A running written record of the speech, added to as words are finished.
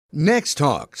Next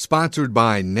Talk, sponsored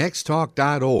by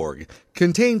nexttalk.org,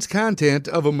 contains content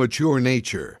of a mature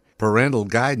nature. Parental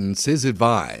guidance is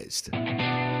advised.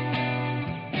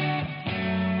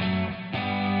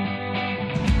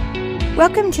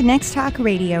 Welcome to Next Talk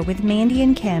Radio with Mandy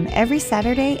and Kim every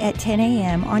Saturday at 10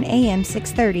 a.m. on AM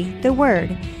 630, The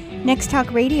Word. Next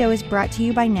Talk Radio is brought to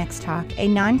you by Next Talk, a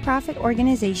nonprofit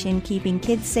organization keeping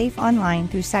kids safe online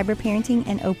through cyberparenting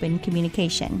and open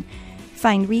communication.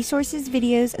 Find resources,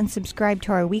 videos, and subscribe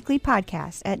to our weekly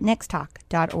podcast at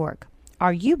nexttalk.org.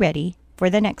 Are you ready for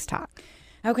the Next Talk?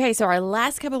 Okay, so our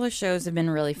last couple of shows have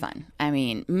been really fun. I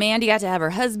mean, Mandy got to have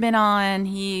her husband on.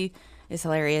 He is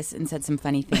hilarious and said some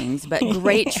funny things, but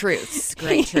great truths.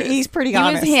 Great truths. He's pretty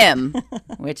honest. He was him,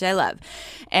 which I love.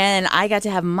 And I got to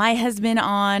have my husband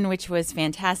on, which was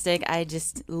fantastic. I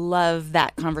just love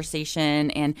that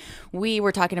conversation. And we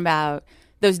were talking about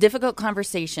those difficult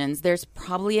conversations. There's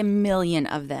probably a million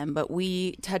of them, but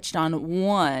we touched on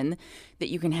one that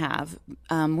you can have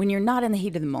when you're not in the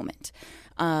heat of the moment.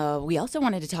 We also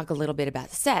wanted to talk a little bit about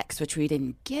sex, which we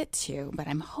didn't get to, but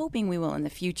I'm hoping we will in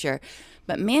the future.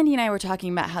 But Mandy and I were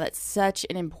talking about how that's such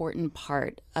an important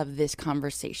part of this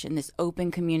conversation, this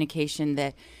open communication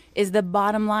that is the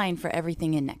bottom line for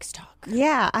everything in Next Talk.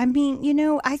 Yeah, I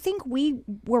mean, I think we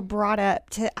were brought up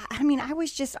to, I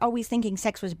was just always thinking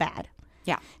sex was bad.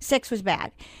 Yeah. Sex was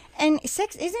bad. And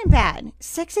sex isn't bad.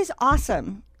 Sex is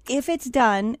awesome if it's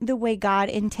done the way God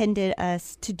intended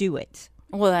us to do it.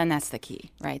 Well, and that's the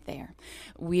key right there.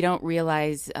 We don't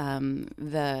realize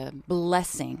the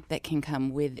blessing that can come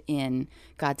within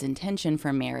God's intention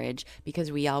for marriage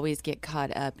because we always get caught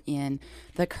up in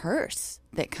the curse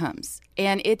that comes.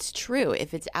 And it's true.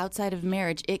 If it's outside of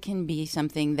marriage, it can be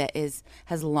something that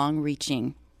has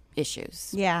long-reaching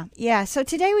issues. Yeah. So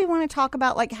today we want to talk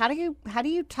about how do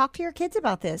you talk to your kids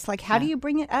about this? How do you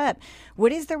bring it up?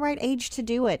 What is the right age to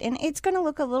do it? And it's going to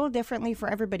look a little differently for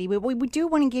everybody. We do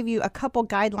want to give you a couple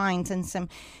guidelines and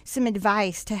some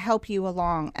advice to help you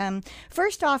along.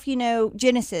 First off,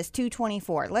 Genesis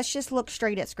 2:24. Let's just look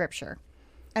straight at Scripture.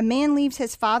 A man leaves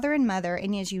his father and mother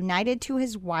and is united to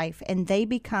his wife, and they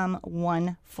become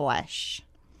one flesh.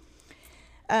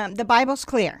 The Bible's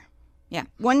clear. Yeah.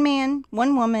 One man,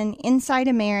 one woman inside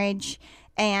a marriage,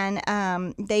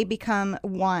 and they become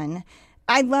one.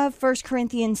 I love 1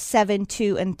 Corinthians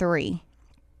 7:2 and 3.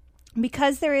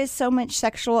 Because there is so much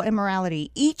sexual immorality,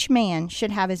 each man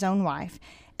should have his own wife,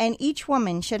 and each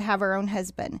woman should have her own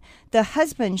husband. The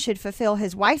husband should fulfill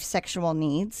his wife's sexual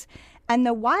needs, and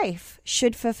the wife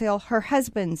should fulfill her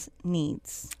husband's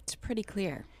needs. It's pretty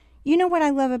clear. You know what I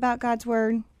love about God's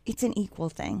word? It's an equal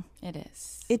thing. It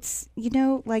is. It's,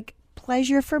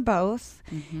 pleasure for both.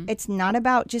 Mm-hmm. It's not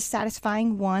about just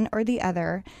satisfying one or the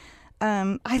other.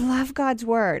 I love God's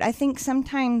word. I think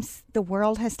sometimes the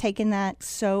world has taken that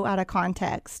so out of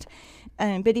context.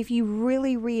 But if you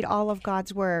really read all of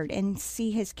God's word and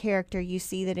see his character, you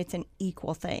see that it's an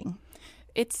equal thing.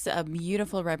 It's a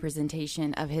beautiful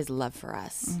representation of his love for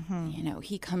us. Mm-hmm.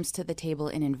 He comes to the table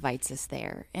and invites us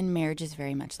there. And marriage is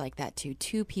very much like that, too.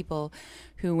 Two people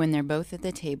who, when they're both at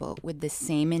the table with the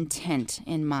same intent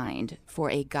in mind for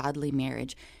a godly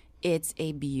marriage, it's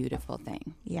a beautiful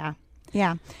thing. Yeah.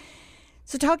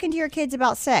 So talking to your kids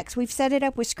about sex, we've set it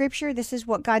up with Scripture. This is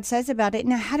what God says about it.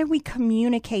 Now, how do we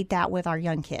communicate that with our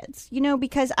young kids?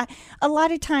 Because a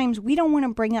lot of times we don't want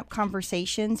to bring up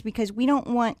conversations because we don't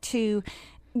want to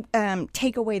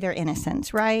take away their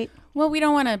innocence, right? Well, we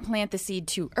don't want to plant the seed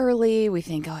too early. We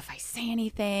think, if I say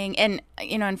anything. And,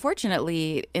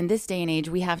 unfortunately, in this day and age,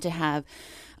 we have to have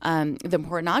the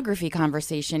pornography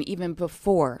conversation even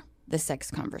before the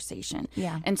sex conversation.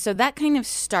 Yeah. And so that kind of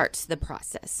starts the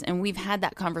process. And we've had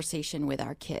that conversation with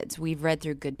our kids. We've read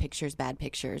through Good Pictures, Bad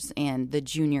Pictures, and the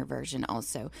junior version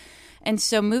also. And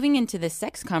so moving into the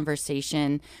sex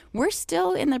conversation, we're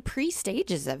still in the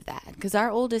pre-stages of that because our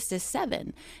oldest is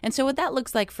 7. And so what that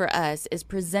looks like for us is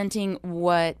presenting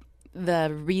what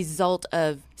the result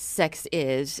of sex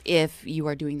is if you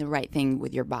are doing the right thing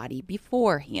with your body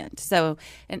beforehand. So,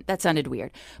 and that sounded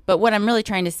weird. But what I'm really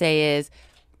trying to say is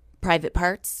private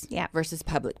parts versus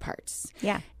public parts.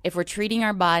 Yeah. If we're treating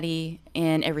our body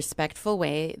in a respectful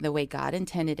way, the way God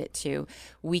intended it to,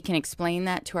 we can explain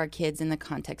that to our kids in the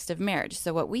context of marriage.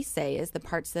 So what we say is the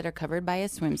parts that are covered by a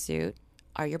swimsuit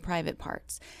are your private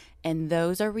parts. And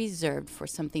those are reserved for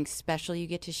something special you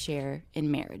get to share in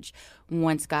marriage.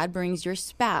 Once God brings your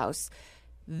spouse,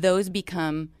 those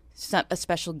become a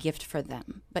special gift for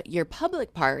them. But your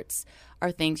public parts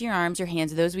are things, your arms, your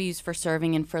hands, those we use for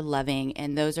serving and for loving,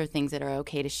 and those are things that are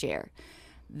okay to share.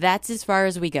 That's as far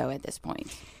as we go at this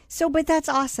point. So, but that's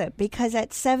awesome because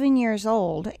at 7 years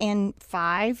old and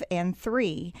 5 and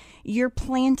 3, you're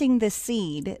planting the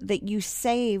seed that you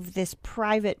save this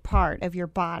private part of your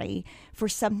body for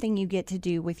something you get to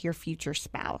do with your future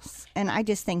spouse. And I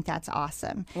just think that's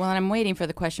awesome. Well, and I'm waiting for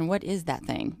the question, what is that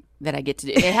thing that I get to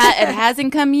do? It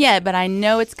hasn't come yet, but I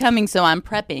know it's coming, so I'm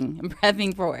prepping. I'm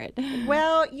prepping for it.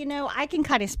 Well, I can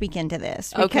kind of speak into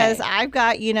this because Okay. I've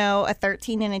got, a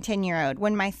 13 and a 10-year-old.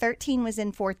 When my 13 was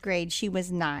in 4th grade, she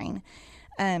was 9.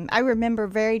 I remember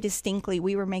very distinctly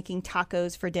we were making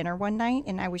tacos for dinner one night,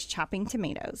 and I was chopping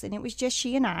tomatoes, and it was just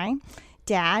she and I.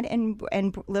 Dad and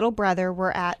little brother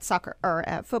were at soccer or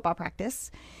at football practice.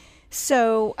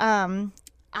 So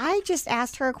I just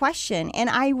asked her a question, and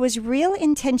I was real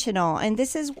intentional. And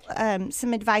this is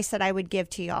some advice that I would give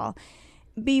to y'all.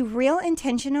 Be real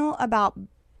intentional about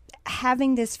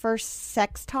having this first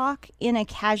sex talk in a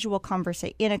casual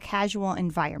conversation, in a casual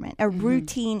environment, a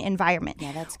routine environment.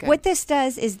 Yeah, that's good. What this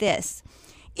does is this.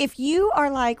 If you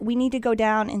are like, we need to go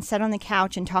down and sit on the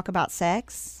couch and talk about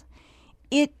sex,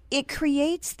 it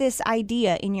creates this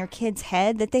idea in your kid's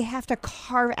head that they have to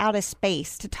carve out a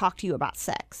space to talk to you about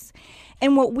sex.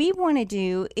 And what we want to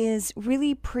do is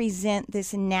really present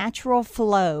this natural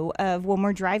flow of when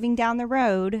we're driving down the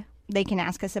road, they can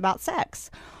ask us about sex.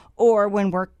 Or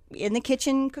when we're in the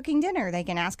kitchen cooking dinner, they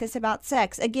can ask us about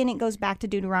sex. Again, it goes back to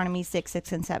Deuteronomy 6,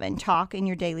 6, and 7. Talk in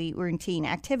your daily routine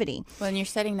activity. Well, and you're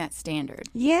setting that standard.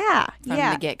 Yeah, From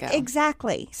the get-go.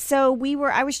 Exactly. So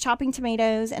I was chopping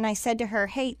tomatoes, and I said to her,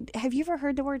 "Hey, have you ever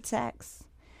heard the word sex?"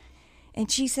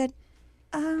 And she said,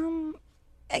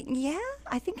 "Yeah,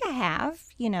 I think I have,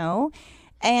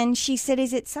 And she said,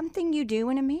 "Is it something you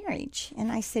do in a marriage?"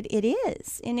 And I said, "It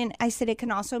is." And then I said, "It can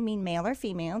also mean male or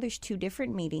female. There's 2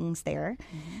 different meanings there.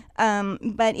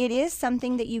 But it is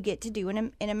something that you get to do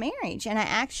in a marriage." And I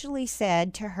actually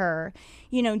said to her,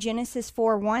 Genesis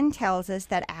 4:1 tells us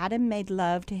that Adam made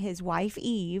love to his wife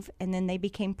Eve, and then they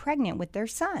became pregnant with their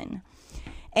son.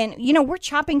 And, we're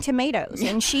chopping tomatoes.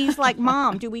 And she's like,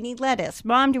 "Mom, do we need lettuce?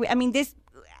 Mom, this...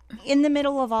 In the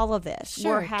middle of all of this,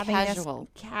 Sure, we're having casual.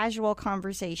 this casual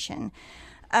conversation.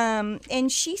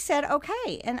 And she said,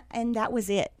 okay. And that was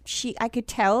it. I could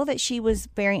tell that she was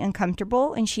very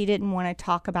uncomfortable and she didn't want to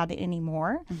talk about it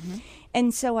anymore. Mm-hmm.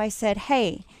 And so I said,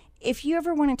 hey, if you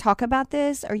ever want to talk about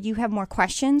this or you have more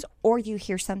questions or you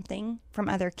hear something from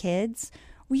other kids,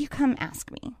 will you come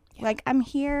ask me? Yeah. Like, I'm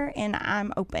here and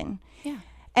I'm open. Yeah.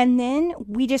 And then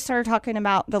we just started talking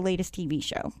about the latest TV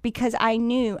show because I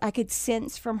knew I could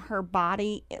sense from her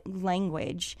body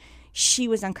language she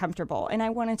was uncomfortable. And I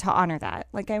wanted to honor that.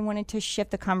 Like, I wanted to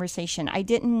shift the conversation. I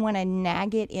didn't want to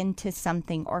nag it into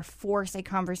something or force a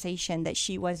conversation that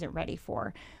she wasn't ready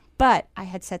for. But I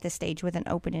had set the stage with an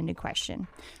open-ended question.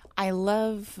 I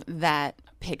love that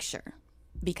picture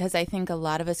because I think a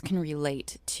lot of us can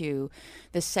relate to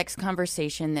the sex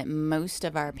conversation that most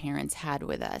of our parents had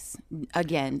with us.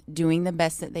 Again, doing the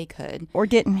best that they could. Or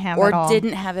didn't have or it all.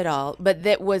 didn't have it all, but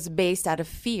that was based out of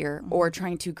fear or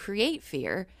trying to create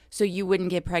fear so you wouldn't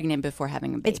get pregnant before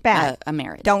having a baby. It's bad. A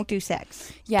marriage. Don't do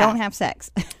sex. Yeah. Don't have sex.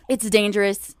 It's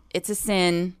dangerous. It's a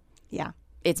sin. Yeah.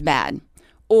 It's bad.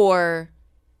 Or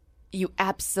you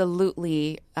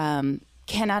absolutely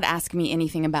cannot ask me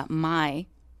anything about my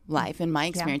life and my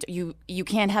experience. Yeah. You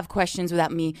can't have questions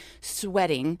without me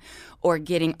sweating or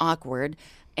getting awkward.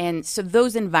 And so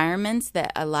those environments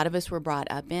that a lot of us were brought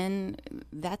up in,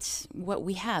 that's what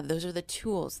we have. Those are the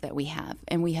tools that we have.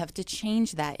 And we have to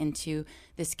change that into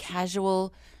this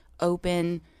casual,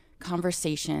 open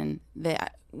conversation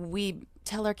that we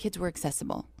tell our kids we're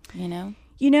accessible,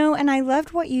 And I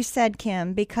loved what you said,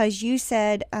 Kim, because you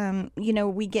said,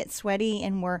 we get sweaty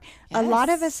and a lot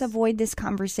of us avoid this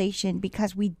conversation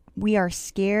because we are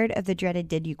scared of the dreaded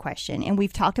 "did you" question. And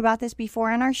we've talked about this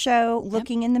before on our show,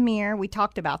 Looking in the Mirror. We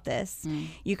talked about this.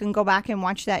 You can go back and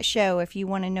watch that show if you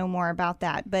want to know more about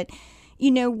that. But,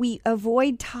 we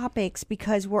avoid topics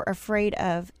because we're afraid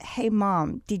of, hey,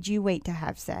 Mom, did you wait to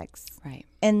have sex? Right.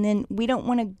 And then we don't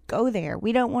want to go there.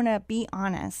 We don't want to be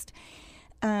honest.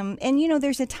 And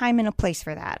there's a time and a place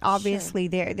for that. Obviously,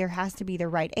 sure. there has to be the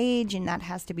right age, and that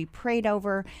has to be prayed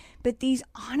over. But these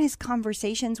honest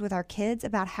conversations with our kids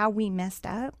about how we messed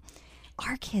up,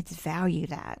 our kids value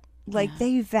that. Like,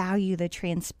 they value the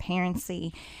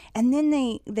transparency. And then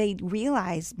they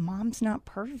realize Mom's not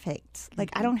perfect. Like,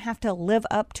 I don't have to live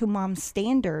up to Mom's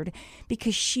standard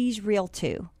because she's real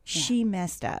too. Yeah. She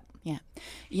messed up. Yeah.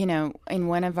 In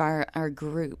one of our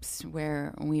groups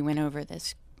where we went over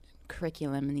this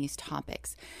curriculum and these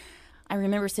topics, I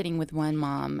remember sitting with one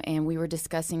mom and we were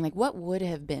discussing what would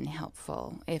have been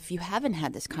helpful if you haven't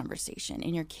had this conversation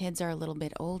and your kids are a little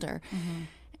bit older. Mm-hmm.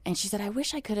 And she said, I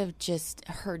wish I could have just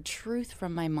heard truth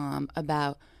from my mom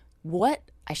about what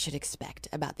I should expect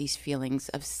about these feelings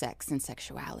of sex and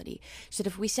sexuality. She said,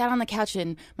 if we sat on the couch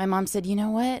and my mom said, you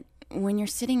know what? When you're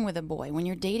sitting with a boy, when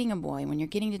you're dating a boy, when you're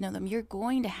getting to know them, you're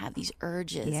going to have these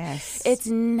urges. Yes. It's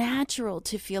natural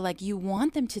to feel like you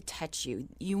want them to touch you.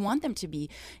 You want them to be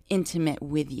intimate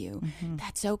with you.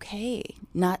 That's okay.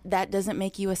 That doesn't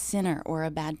make you a sinner or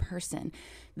a bad person.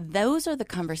 Those are the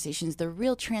conversations, the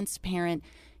real transparent,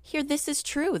 here, this is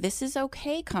true, this is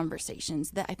okay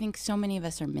conversations that I think so many of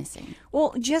us are missing.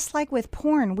 Well, just like with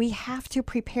porn, we have to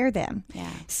prepare them. Yeah.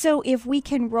 So if we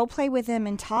can role play with them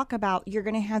and talk about you're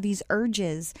going to have these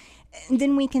urges,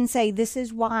 then we can say this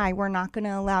is why we're not going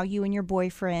to allow you and your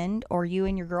boyfriend or you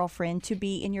and your girlfriend to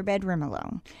be in your bedroom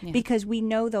alone, because we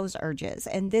know those urges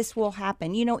and this will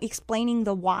happen. Explaining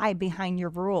the why behind your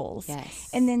rules. Yes.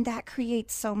 And then that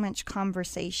creates so much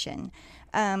conversation.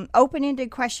 Open-ended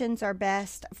questions are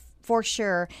best for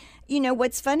sure.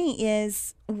 What's funny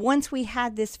is once we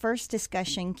had this first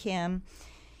discussion, Kim,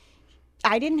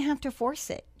 I didn't have to force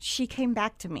it. She came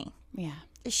back to me. Yeah.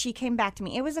 She came back to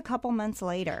me. It was a couple months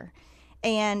later.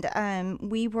 And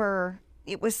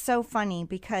it was so funny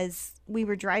because we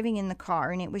were driving in the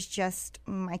car and it was just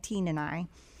my teen and I.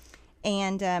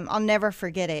 And I'll never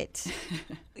forget it.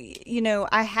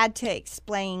 I had to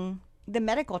explain the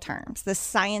medical terms, the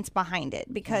science behind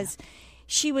it, because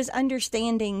she was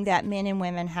understanding that men and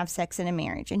women have sex in a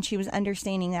marriage, and she was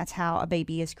understanding that's how a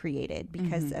baby is created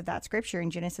because of that scripture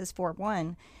in Genesis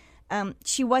 4:1.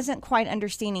 She wasn't quite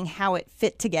understanding how it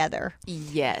fit together.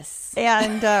 Yes.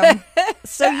 And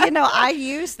so, I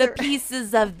used the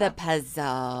pieces of the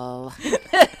puzzle.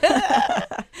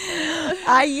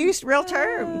 I used real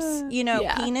terms,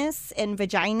 penis and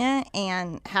vagina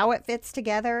and how it fits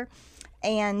together.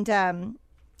 And,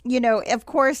 of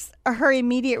course, her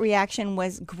immediate reaction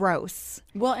was gross.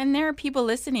 Well, and there are people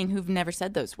listening who've never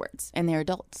said those words, and they're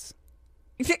adults.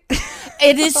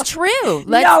 It is true.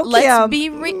 Let's be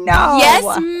real. No.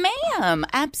 Yes, ma'am.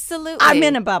 Absolutely. I'm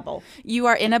in a bubble. You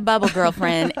are in a bubble,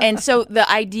 girlfriend. And so the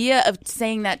idea of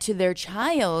saying that to their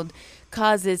child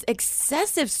causes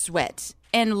excessive sweat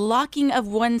and locking of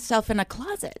oneself in a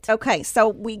closet. Okay, so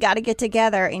we got to get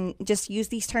together and just use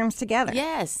these terms together.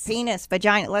 Yes. Penis,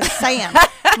 vagina, let's say them.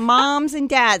 Moms and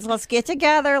dads, let's get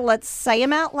together. Let's say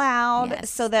them out loud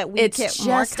so that we get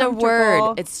more comfortable. It's just a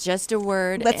word. It's just a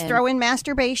word. Let's throw in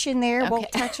masturbation there. Okay. We'll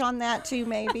touch on that too,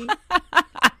 maybe.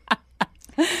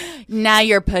 Now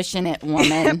you're pushing it,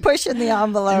 woman. Pushing the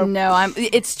envelope. No,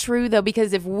 it's true, though,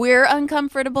 because if we're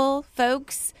uncomfortable,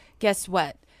 folks, guess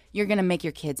what? You're going to make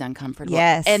your kids uncomfortable.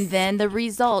 Yes. And then the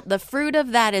fruit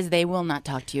of that is they will not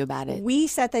talk to you about it. We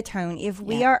set the tone. If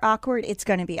we are awkward, it's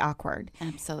going to be awkward.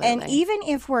 Absolutely. And even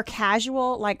if we're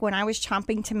casual, like when I was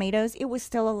chomping tomatoes, it was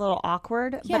still a little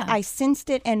awkward. Yeah. But I sensed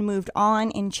it and moved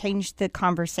on and changed the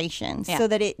conversation so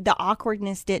that the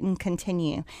awkwardness didn't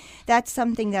continue. That's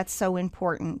something that's so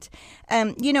important.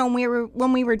 When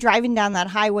we were driving down that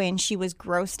highway and she was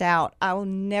grossed out, I will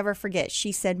never forget.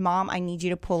 She said, "Mom, I need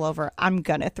you to pull over. I'm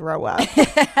going to throw up."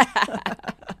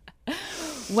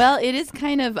 Well, it is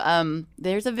kind of,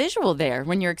 there's a visual there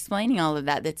when you're explaining all of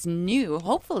that that's new,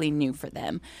 hopefully new for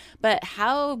them. But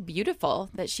how beautiful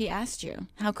that she asked you.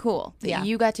 How cool that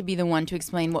you got to be the one to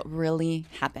explain what really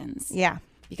happens. Yeah.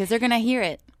 Because they're going to hear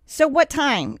it. So what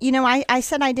time? I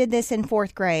said I did this in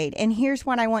 4th grade, and here's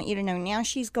what I want you to know. Now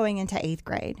she's going into 8th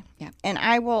grade. Yeah. And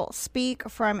I will speak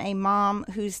from a mom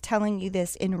who's telling you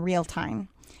this in real time.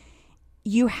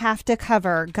 You have to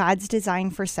cover God's design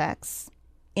for sex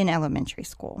in elementary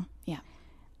school. Yeah.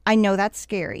 I know that's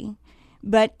scary,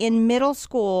 but in middle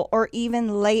school or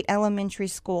even late elementary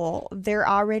school, they're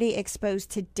already exposed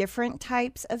to different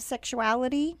types of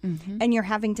sexuality, and you're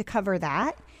having to cover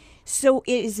that. So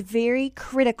it is very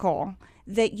critical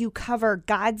that you cover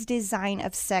God's design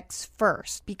of sex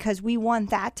first, because we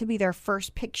want that to be their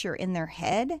first picture in their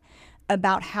head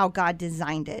about how God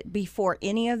designed it before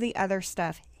any of the other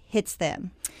stuff hits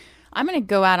them. I'm going to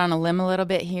go out on a limb a little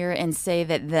bit here and say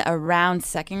that around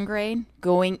 2nd grade,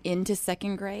 going into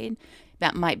 2nd grade,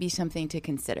 that might be something to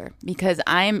consider, because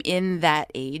I'm in that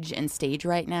age and stage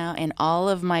right now, and all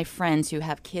of my friends who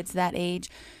have kids that age,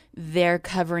 they're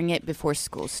covering it before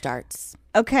school starts.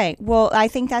 Okay, well, I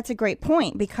think that's a great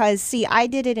point because, see, I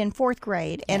did it in 4th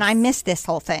grade and I missed this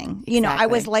whole thing. Exactly. I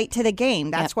was late to the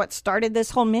game. That's what started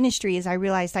this whole ministry is I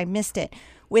realized I missed it.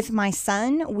 With my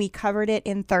son, we covered it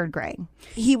in 3rd grade.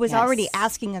 He was Yes. already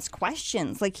asking us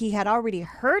questions, like he had already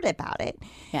heard about it.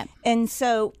 Yeah. And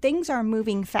so things are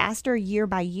moving faster year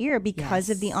by year because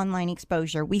of the Yes. online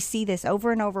exposure. We see this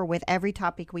over and over with every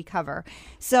topic we cover.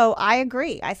 So I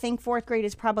agree. I think 4th grade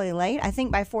is probably late. I think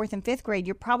by 4th and 5th grade,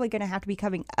 you're probably going to have to be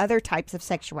covering other types of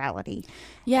sexuality.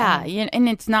 Yeah, and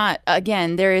it's not,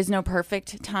 again, there is no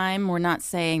perfect time. We're not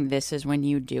saying this is when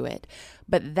you do it,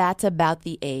 but that's about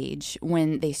the age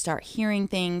when they start hearing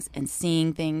things and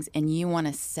seeing things, and you want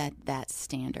to set that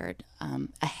standard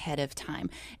ahead of time,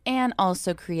 and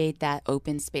also create that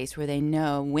open space where they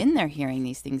know when they're hearing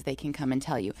these things, they can come and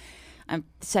tell you.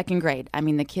 2nd grade, I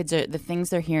mean, the things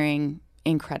they're hearing,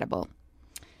 incredible.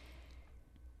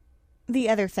 The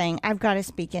other thing, I've got to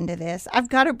speak into this. I've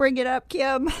got to bring it up,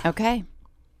 Kim. Okay.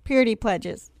 Purity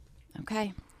pledges,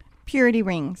 Okay. purity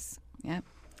rings. Yep.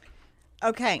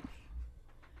 Okay.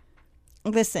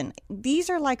 Listen, these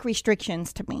are like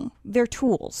restrictions to me. They're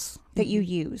tools that you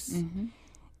use.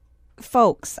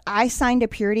 Folks, I signed a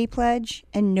purity pledge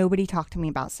and nobody talked to me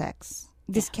about sex.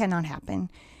 This cannot happen.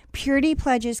 Purity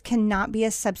pledges cannot be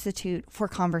a substitute for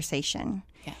conversation.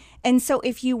 Yeah. And so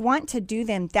if you want to do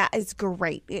them, that is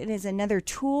great. It is another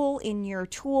tool in your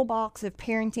toolbox of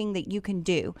parenting that you can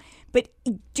do. But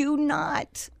do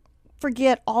not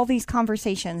forget all these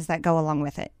conversations that go along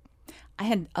with it. I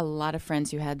had a lot of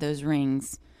friends who had those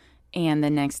rings, and the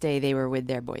next day they were with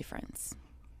their boyfriends.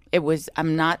 It was,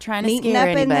 I'm not trying to scare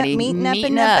anybody. Meeting up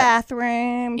in the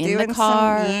bathroom, in doing the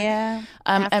car.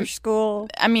 after school.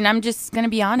 I mean, I'm just going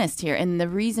to be honest here. And the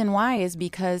reason why is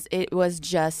because it was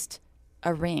just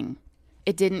a ring.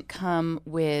 It didn't come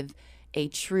with a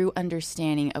true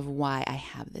understanding of why I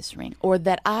have this ring or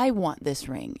that I want this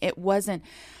ring. It wasn't,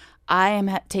 I am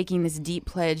taking this deep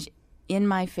pledge in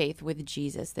my faith with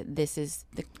Jesus that this is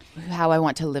how I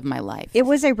want to live my life. It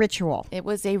was a ritual. It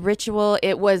was a ritual.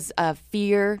 It was a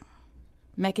fear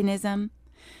mechanism,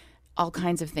 all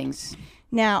kinds of things.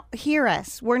 Now, hear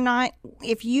us. We're not,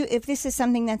 if this is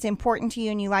something that's important to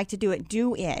you and you like to do it,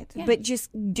 do it. Yeah. But just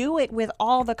do it with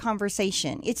all the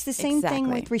conversation. It's the same thing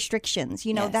Exactly. with restrictions.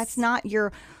 You know, Yes. that's not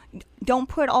don't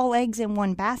put all eggs in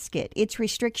one basket. It's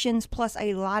restrictions plus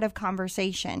a lot of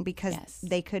conversation because Yes.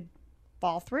 they could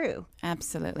fall through.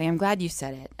 Absolutely. I'm glad you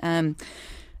said it.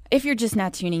 If you're just now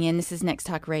tuning in, this is Next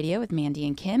Talk Radio with Mandy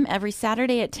and Kim every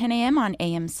Saturday at 10 a.m. on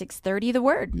AM 630 The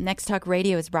Word. Next Talk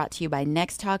Radio is brought to you by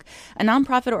Next Talk, a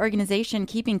nonprofit organization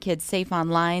keeping kids safe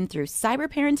online through cyber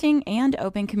parenting and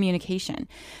open communication.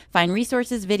 Find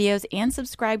resources, videos, and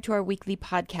subscribe to our weekly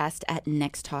podcast at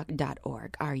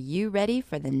nexttalk.org. Are you ready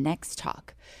for the next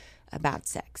talk about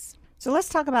sex? So let's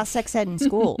talk about sex ed in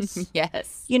schools.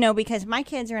 Yes. You know, because my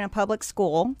kids are in a public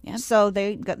school, Yep. so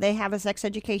they have a sex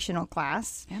educational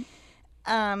class.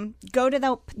 Yep. Go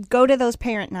to those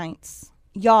parent nights,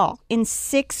 y'all. In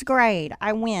 6th grade,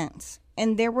 I went,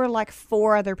 and there were like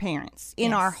 4 other parents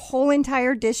in Yes. our whole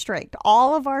entire district,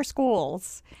 all of our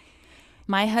schools.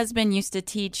 My husband used to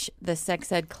teach the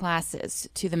sex ed classes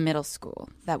to the middle school.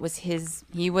 That was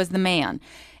he was the man.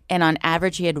 And on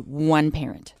average, he had 1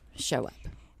 parent show up.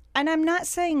 And I'm not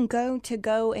saying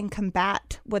go and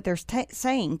combat what they're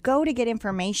saying. Go to get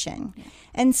information. Yeah.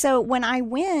 And so when I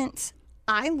went,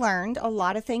 I learned a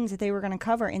lot of things that they were going to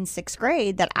cover in 6th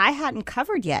grade that I hadn't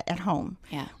covered yet at home.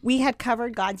 Yeah. We had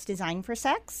covered God's design for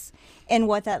sex and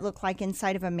what that looked like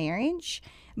inside of a marriage.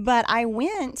 But I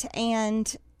went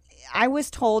and I was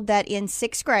told that in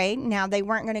 6th grade, now they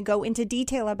weren't going to go into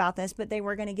detail about this, but they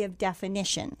were going to give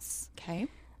definitions Okay.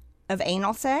 of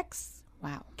anal sex.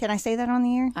 Wow. Can I say that on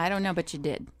the air? I don't know, but you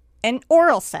did. And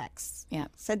oral sex. Yeah.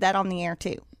 Said that on the air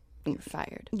too. You're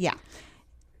fired. Yeah.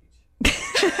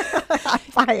 I'm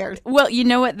fired. Well, you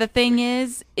know what the thing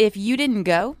is? If you didn't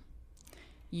go,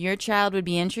 your child would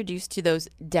be introduced to those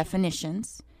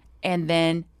definitions, and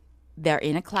then they're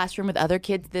in a classroom with other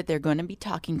kids that they're going to be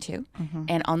talking to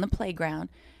and on the playground,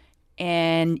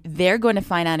 and they're going to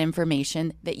find out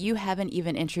information that you haven't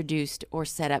even introduced or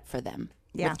set up for them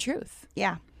with truth.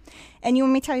 Yeah. And you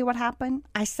want me to tell you what happened?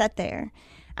 I sat there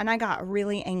and I got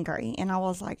really angry and I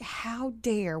was like, how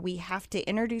dare we have to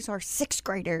introduce our 6th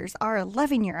graders, our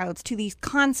 11-year-olds to these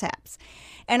concepts?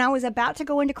 And I was about to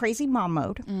go into crazy mom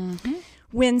mode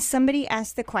when somebody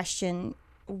asked the question,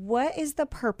 what is the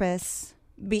purpose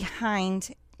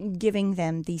behind giving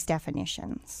them these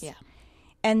definitions? Yeah.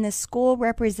 And the school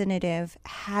representative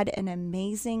had an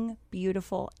amazing,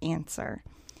 beautiful answer.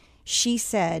 She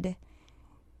said,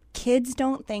 kids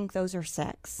don't think those are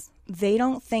sex. They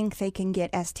don't think they can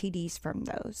get STDs from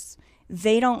those.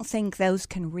 They don't think those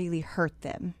can really hurt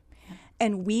them. Yeah.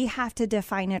 And we have to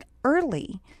define it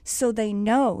early so they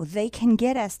know they can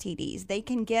get STDs. They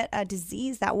can get a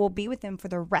disease that will be with them for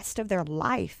the rest of their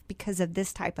life because of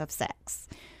this type of sex.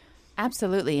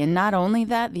 Absolutely. And not only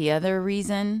that, the other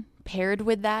reason paired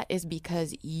with that is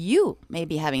because you may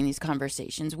be having these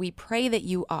conversations. We pray that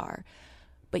you are,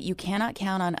 but you cannot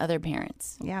count on other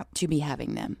parents to be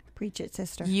having them. Preach it,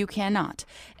 sister. You cannot.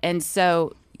 And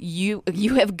so you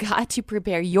have got to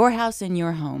prepare your house and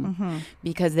your home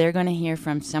because they're going to hear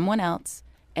from someone else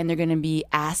and they're going to be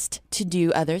asked to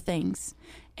do other things.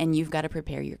 And you've got to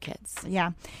prepare your kids.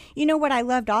 Yeah. You know what I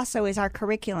loved also is our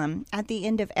curriculum. At the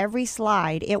end of every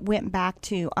slide, it went back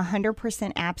to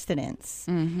 100% abstinence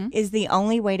is the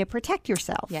only way to protect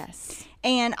yourself. Yes.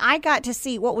 And I got to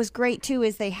see what was great too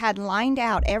is they had lined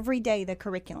out every day the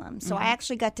curriculum. So I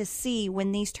actually got to see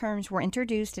when these terms were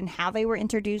introduced and how they were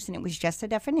introduced, and it was just a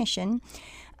definition.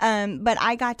 But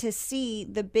I got to see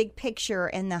the big picture,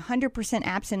 and the 100%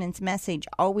 abstinence message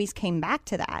always came back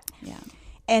to that. Yeah.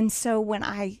 And so when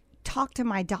I talked to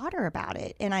my daughter about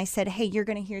it and I said, hey, you're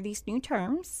going to hear these new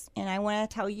terms and I want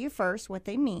to tell you first what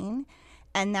they mean.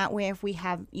 And that way, if you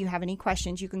have any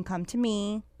questions, you can come to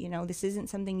me. You know, this isn't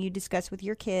something you discuss with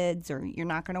your kids, or you're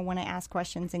not going to want to ask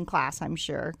questions in class, I'm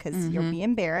sure, because you'll be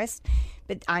embarrassed.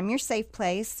 But I'm your safe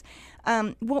place.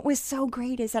 What was so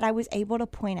great is that I was able to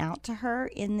point out to her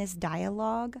in this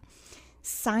dialogue,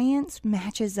 science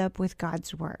matches up with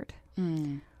God's word.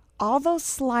 All those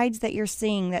slides that you're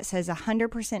seeing that says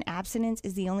 100% abstinence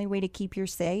is the only way to keep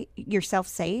yourself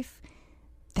safe,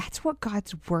 that's what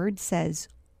God's word says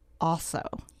also.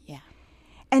 Yeah.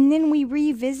 And then we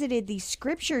revisited these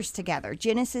scriptures together,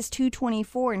 Genesis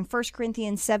 2:24 and 1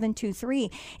 Corinthians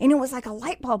 7:2-3, and it was like a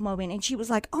light bulb moment. And she was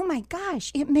like, oh my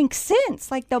gosh, it makes sense.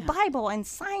 Like the Bible and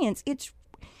science, it's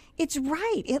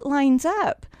right. It lines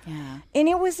up. Yeah. And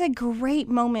it was a great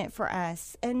moment for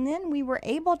us. And then we were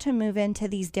able to move into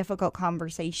these difficult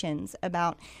conversations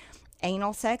about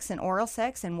anal sex and oral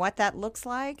sex and what that looks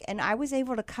like. And I was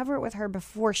able to cover it with her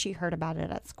before she heard about it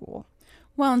at school.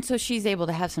 Well, and so she's able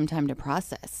to have some time to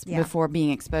process before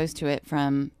being exposed to it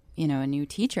from, a new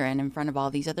teacher and in front of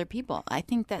all these other people. I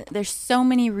think that there's so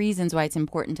many reasons why it's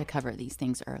important to cover these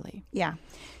things early. Yeah.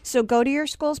 So go to your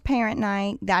school's parent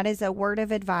night. That is a word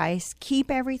of advice. Keep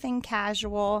everything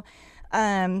casual.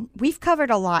 We've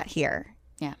covered a lot here.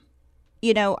 Yeah.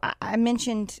 I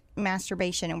mentioned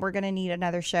masturbation, and we're going to need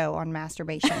another show on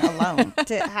masturbation alone.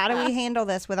 How do we handle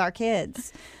this with our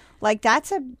kids? Like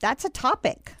that's a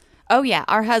topic. Oh, yeah.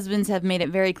 Our husbands have made it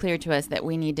very clear to us that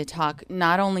we need to talk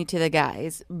not only to the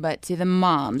guys, but to the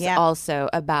moms also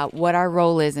about what our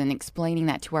role is in explaining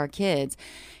that to our kids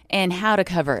and how to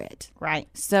cover it. Right.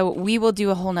 So we will do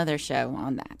a whole nother show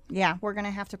on that. Yeah, we're going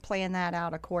to have to plan that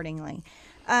out accordingly.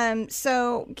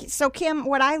 So Kim,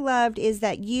 what I loved is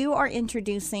that you are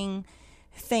introducing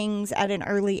things at an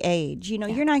early age.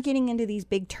 You're not getting into these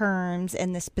big terms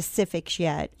and the specifics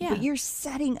yet, but you're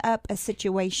setting up a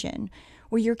situation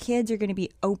where your kids are going to be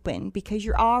open because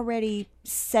you're already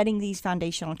setting these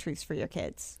foundational truths for your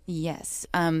kids. Yes.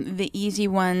 The easy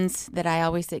ones that I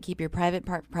always say, keep your private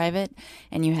part private,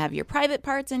 and you have your private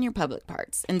parts and your public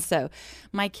parts. And so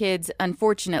my kids,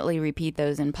 unfortunately, repeat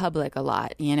those in public a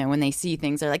lot. When they see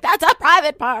things, they're like, that's a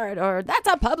private part or that's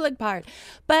a public part.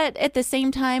 But at the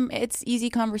same time, it's easy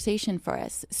conversation for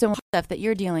us. So stuff that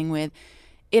you're dealing with,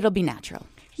 it'll be natural.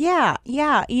 Yeah.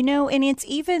 And it's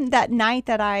even that night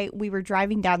that we were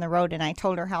driving down the road and I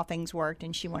told her how things worked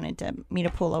and she wanted me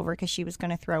to pull over because she was going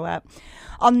to throw up.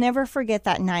 I'll never forget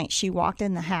that night. She walked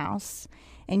in the house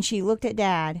and she looked at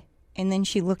Dad and then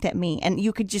she looked at me and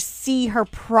you could just see her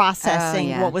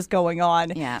processing what was going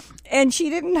on. Yeah. And she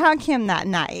didn't hug him that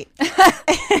night.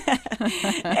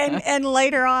 and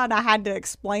later on, I had to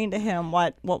explain to him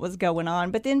what was going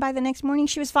on. But then by the next morning,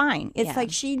 she was fine. It's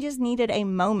like she just needed a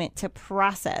moment to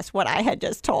process what I had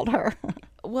just told her.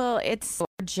 Well, it's our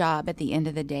job at the end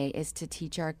of the day is to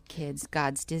teach our kids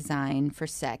God's design for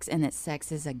sex and that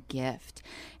sex is a gift.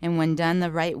 And when done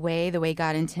the right way, the way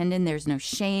God intended, there's no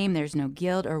shame, there's no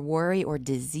guilt or worry or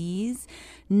disease.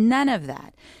 None of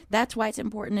that. That's why it's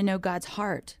important to know God's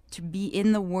heart, to be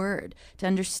in the Word, to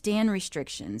understand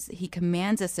restrictions. He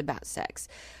commands us about sex.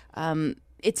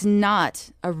 It's not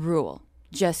a rule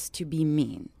just to be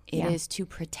mean. It is to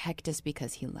protect us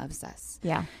because he loves us.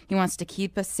 Yeah. He wants to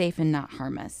keep us safe and not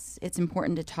harm us. It's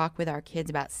important to talk with our kids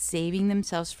about saving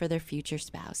themselves for their future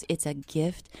spouse. It's a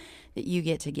gift that you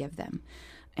get to give them.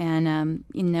 And,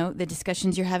 the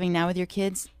discussions you're having now with your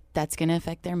kids, that's going to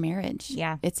affect their marriage.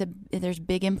 Yeah. There's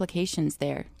big implications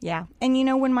there. Yeah.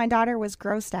 And when my daughter was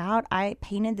grossed out, I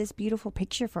painted this beautiful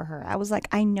picture for her. I was like,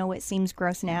 I know it seems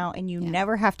gross now, and you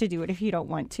never have to do it if you don't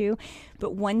want to.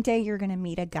 But one day you're going to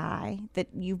meet a guy that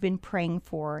you've been praying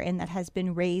for and that has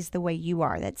been raised the way you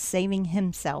are, that's saving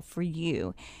himself for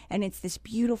you. And it's this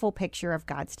beautiful picture of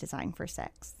God's design for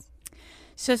sex.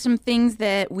 So some things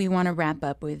that we want to wrap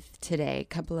up with today, a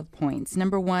couple of points.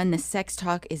 Number one, the sex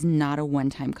talk is not a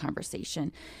one-time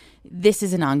conversation. This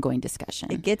is an ongoing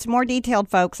discussion. It gets more detailed,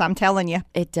 folks, I'm telling you.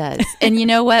 It does. And you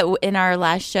know what? In our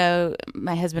last show,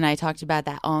 my husband and I talked about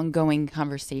that ongoing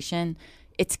conversation.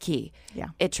 It's key. Yeah.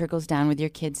 It trickles down with your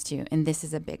kids too. And this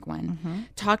is a big one. Mm-hmm.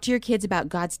 Talk to your kids about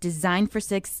God's design for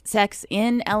sex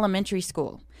in elementary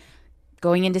school.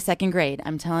 Going into second grade,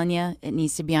 I'm telling you, it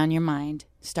needs to be on your mind.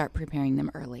 Start preparing them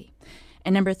early.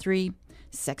 And number 3,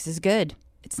 sex is good.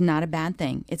 It's not a bad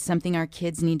thing. It's something our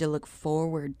kids need to look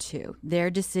forward to.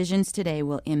 Their decisions today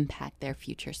will impact their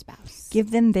future spouse. Give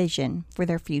them vision for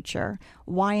their future.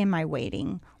 Why am I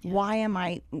waiting? Yeah. Why am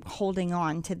I holding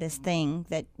on to this thing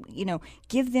that,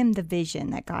 give them the vision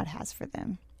that God has for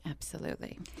them.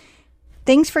 Absolutely.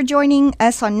 Thanks for joining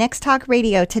us on Next Talk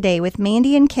Radio today with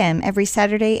Mandy and Kim every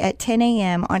Saturday at 10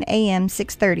 a.m. on AM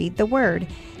 630, The Word.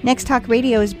 Next Talk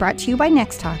Radio is brought to you by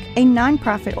Next Talk, a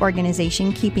nonprofit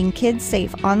organization keeping kids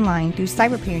safe online through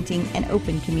cyberparenting and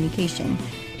open communication.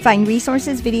 Find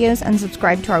resources, videos, and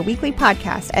subscribe to our weekly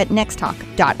podcast at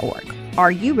nexttalk.org.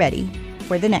 Are you ready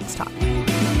for the next talk?